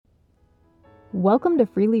Welcome to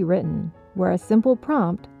Freely Written, where a simple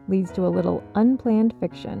prompt leads to a little unplanned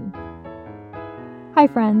fiction. Hi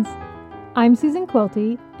friends, I'm Susan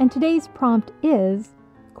Quilty, and today's prompt is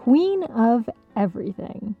Queen of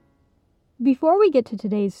Everything. Before we get to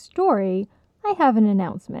today's story, I have an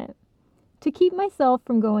announcement. To keep myself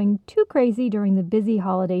from going too crazy during the busy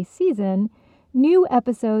holiday season, new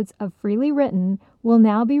episodes of Freely Written will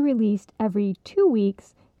now be released every 2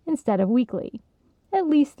 weeks instead of weekly, at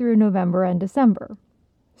least through November and December.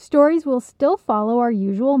 Stories will still follow our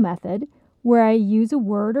usual method, where I use a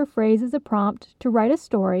word or phrase as a prompt to write a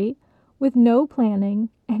story with no planning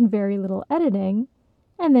and very little editing,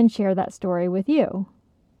 and then share that story with you.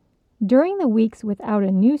 During the weeks without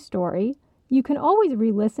a new story, you can always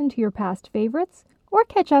re-listen to your past favorites or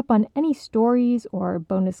catch up on any stories or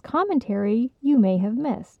bonus commentary you may have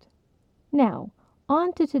missed. Now,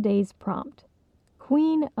 on to today's prompt,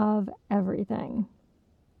 Queen of Everything.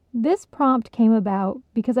 This prompt came about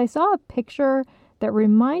because I saw a picture that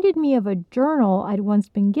reminded me of a journal I'd once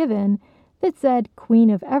been given that said Queen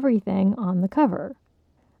of Everything on the cover.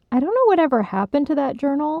 I don't know whatever happened to that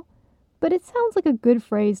journal, but it sounds like a good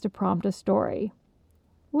phrase to prompt a story.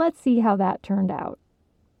 Let's see how that turned out.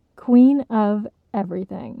 Queen of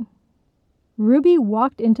Everything. Ruby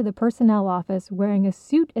walked into the personnel office wearing a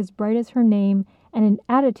suit as bright as her name and an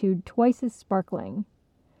attitude twice as sparkling.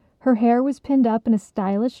 Her hair was pinned up in a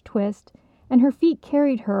stylish twist, and her feet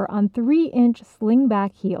carried her on 3-inch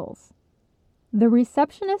sling-back heels. The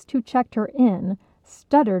receptionist who checked her in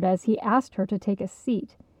stuttered as he asked her to take a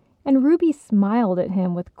seat, and Ruby smiled at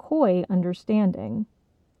him with coy understanding.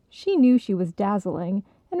 She knew she was dazzling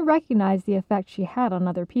and recognized the effect she had on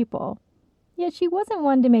other people, yet she wasn't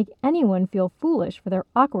one to make anyone feel foolish for their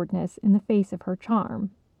awkwardness in the face of her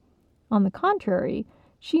charm. On the contrary,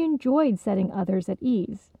 she enjoyed setting others at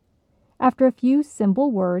ease. After a few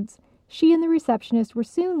simple words, she and the receptionist were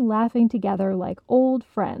soon laughing together like old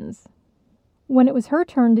friends. When it was her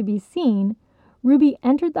turn to be seen, Ruby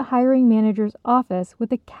entered the hiring manager's office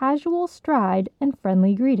with a casual stride and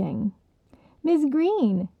friendly greeting. "Ms.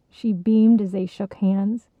 Green," she beamed as they shook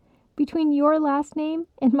hands. "Between your last name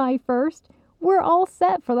and my first, we're all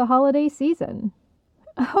set for the holiday season."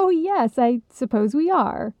 "Oh yes, I suppose we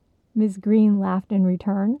are," Ms. Green laughed in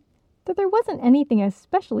return, though there wasn't anything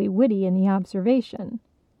especially witty in the observation.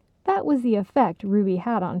 That was the effect Ruby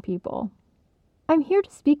had on people. "I'm here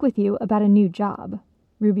to speak with you about a new job,"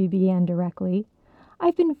 Ruby began directly.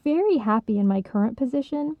 "I've been very happy in my current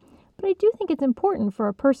position, but I do think it's important for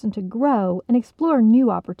a person to grow and explore new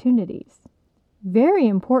opportunities." "Very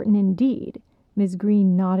important indeed," Ms.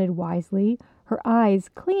 Green nodded wisely, her eyes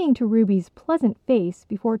clinging to Ruby's pleasant face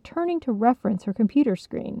before turning to reference her computer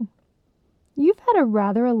screen. "You've had a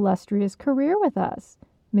rather illustrious career with us,"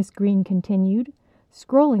 Miss Green continued,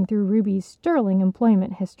 scrolling through Ruby's sterling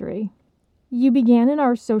employment history. "You began in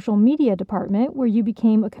our social media department, where you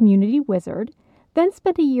became a community wizard, then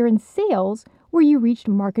spent a year in sales, where you reached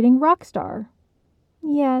marketing rockstar."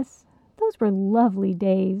 "Yes, those were lovely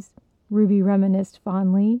days," Ruby reminisced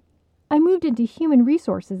fondly. "I moved into human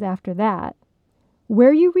resources after that."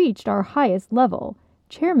 "Where you reached our highest level,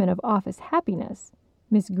 chairman of office happiness,"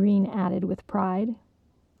 Miss Green added with pride.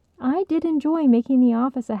 "I did enjoy making the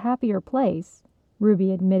office a happier place,"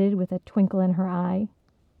 Ruby admitted with a twinkle in her eye.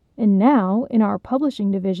 "And now, in our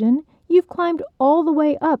publishing division, you've climbed all the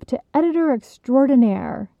way up to editor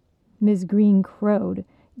extraordinaire," Ms. Green crowed,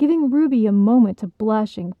 giving Ruby a moment to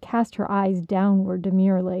blush and cast her eyes downward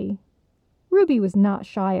demurely. Ruby was not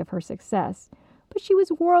shy of her success, but she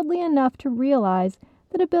was worldly enough to realize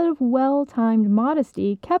that a bit of well-timed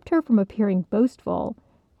modesty kept her from appearing boastful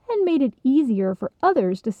and made it easier for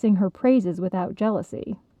others to sing her praises without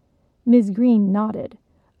jealousy. Ms. Green nodded,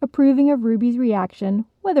 approving of Ruby's reaction,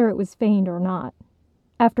 whether it was feigned or not.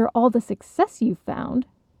 "After all the success you've found,"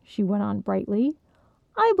 she went on brightly,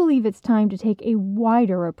 "I believe it's time to take a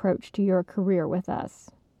wider approach to your career with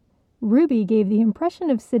us." Ruby gave the impression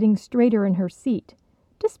of sitting straighter in her seat,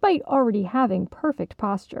 despite already having perfect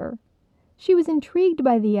posture. She was intrigued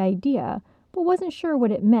by the idea, but wasn't sure what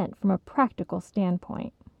it meant from a practical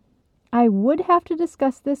standpoint. "I would have to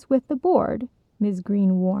discuss this with the board," Ms.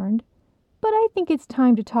 Green warned, "but I think it's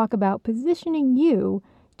time to talk about positioning you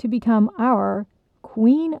to become our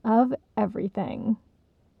Queen of Everything."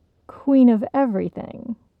 Queen of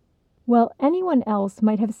Everything. While anyone else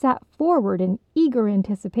might have sat forward in eager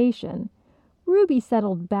anticipation, Ruby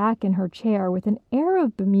settled back in her chair with an air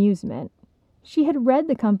of bemusement. She had read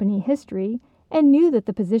the company history and knew that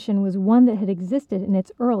the position was one that had existed in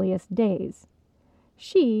its earliest days.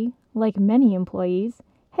 She, like many employees,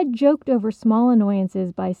 had joked over small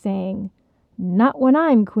annoyances by saying, Not when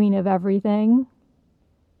I'm queen of everything."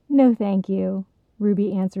 "No, thank you,"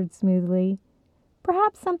 Ruby answered smoothly.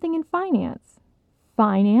 "Perhaps something in finance."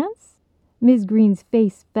 "Finance?" Ms. Green's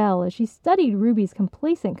face fell as she studied Ruby's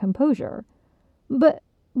complacent composure. But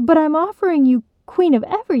I'm offering you queen of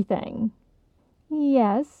everything."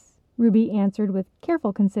 "Yes," Ruby answered with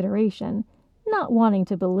careful consideration, not wanting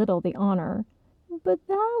to belittle the honor. "But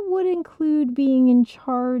that would include being in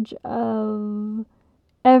charge of—"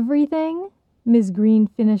 "Everything," Ms. Green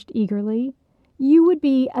finished eagerly. "You would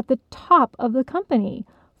be at the top of the company,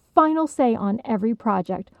 final say on every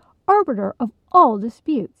project, arbiter of all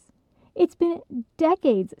disputes. It's been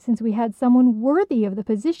decades since we had someone worthy of the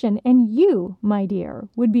position, and you, my dear,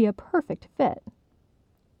 would be a perfect fit."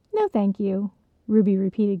 "No, thank you," Ruby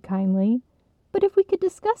repeated kindly. "But if we could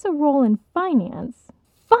discuss a role in finance—"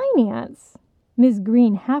 "Finance!" Ms.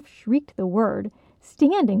 Green half shrieked the word,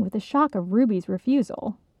 standing with the shock of Ruby's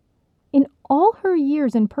refusal. In all her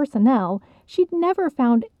years in personnel, she'd never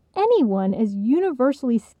found anyone as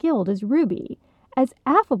universally skilled as Ruby, as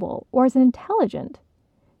affable or as intelligent.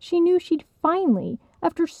 She knew she'd finally,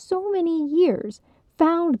 after so many years,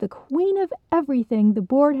 found the queen of everything the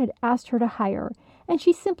board had asked her to hire, and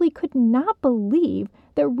she simply could not believe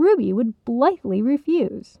that Ruby would blithely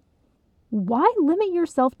refuse. "Why limit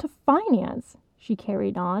yourself to finance?" she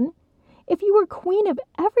carried on. "If you were queen of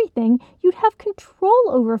everything, you'd have control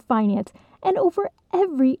over finance and over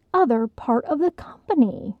every other part of the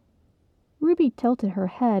company." Ruby tilted her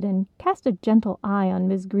head and cast a gentle eye on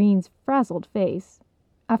Ms. Green's frazzled face.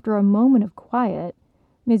 After a moment of quiet,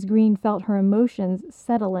 Ms. Green felt her emotions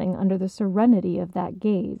settling under the serenity of that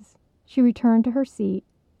gaze. She returned to her seat,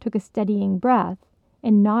 took a steadying breath,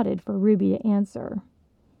 and nodded for Ruby to answer.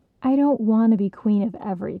 "I don't want to be queen of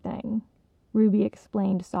everything," Ruby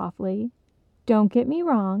explained softly. "Don't get me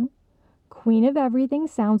wrong. Queen of everything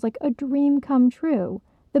sounds like a dream come true,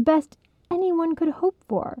 the best anyone could hope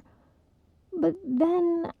for. But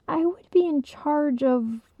then I would be in charge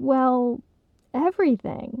of, well,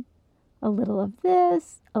 everything. A little of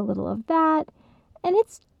this, a little of that, and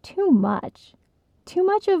it's too much. Too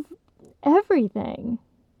much of everything."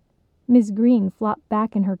 Ms. Green flopped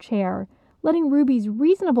back in her chair, letting Ruby's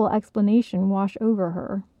reasonable explanation wash over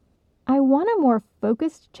her. "I want a more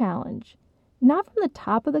focused challenge. Not from the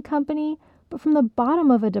top of the company, but from the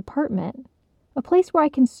bottom of a department. A place where I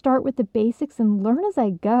can start with the basics and learn as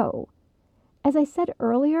I go. As I said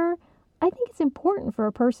earlier, I think it's important for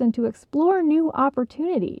a person to explore new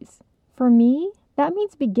opportunities. For me, that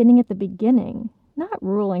means beginning at the beginning, not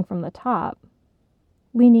ruling from the top."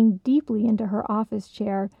 Leaning deeply into her office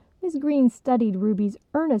chair, Ms. Green studied Ruby's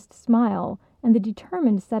earnest smile and the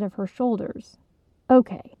determined set of her shoulders.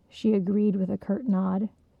 "Okay," she agreed with a curt nod.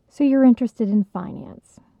 "So you're interested in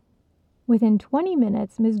finance." Within 20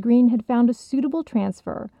 minutes, Ms. Green had found a suitable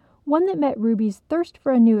transfer, one that met Ruby's thirst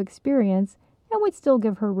for a new experience and would still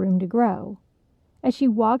give her room to grow. As she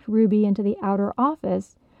walked Ruby into the outer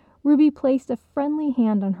office, Ruby placed a friendly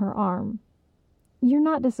hand on her arm. "You're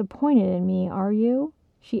not disappointed in me, are you?"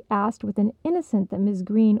 she asked with an innocence that Ms.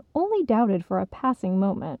 Green only doubted for a passing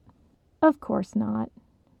moment. "Of course not,"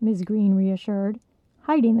 Ms. Green reassured,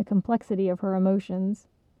 hiding the complexity of her emotions.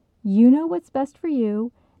 "You know what's best for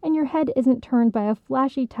you, and your head isn't turned by a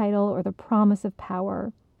flashy title or the promise of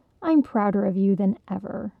power. I'm prouder of you than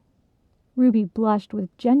ever." Ruby blushed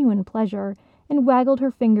with genuine pleasure and waggled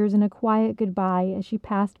her fingers in a quiet goodbye as she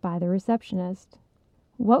passed by the receptionist.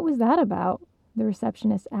 "What was that about?" the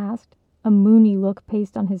receptionist asked, a moony look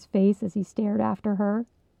pasted on his face as he stared after her.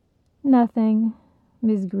 "Nothing,"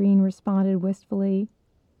 Ms. Green responded wistfully.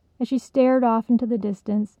 As she stared off into the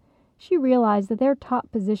distance, she realized that their top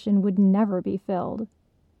position would never be filled.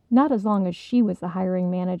 Not as long as she was the hiring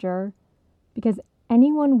manager, because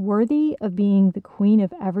anyone worthy of being the queen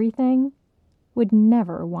of everything would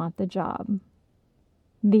never want the job.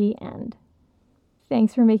 The end.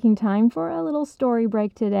 Thanks for making time for a little story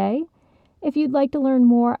break today. If you'd like to learn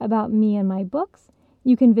more about me and my books,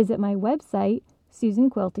 you can visit my website,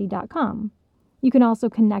 SusanQuilty.com. You can also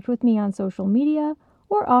connect with me on social media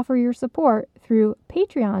or offer your support through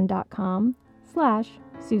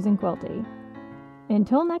patreon.com/SusanQuilty.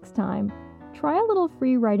 Until next time, try a little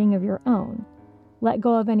free writing of your own. Let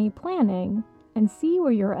go of any planning and see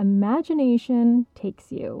where your imagination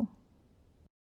takes you.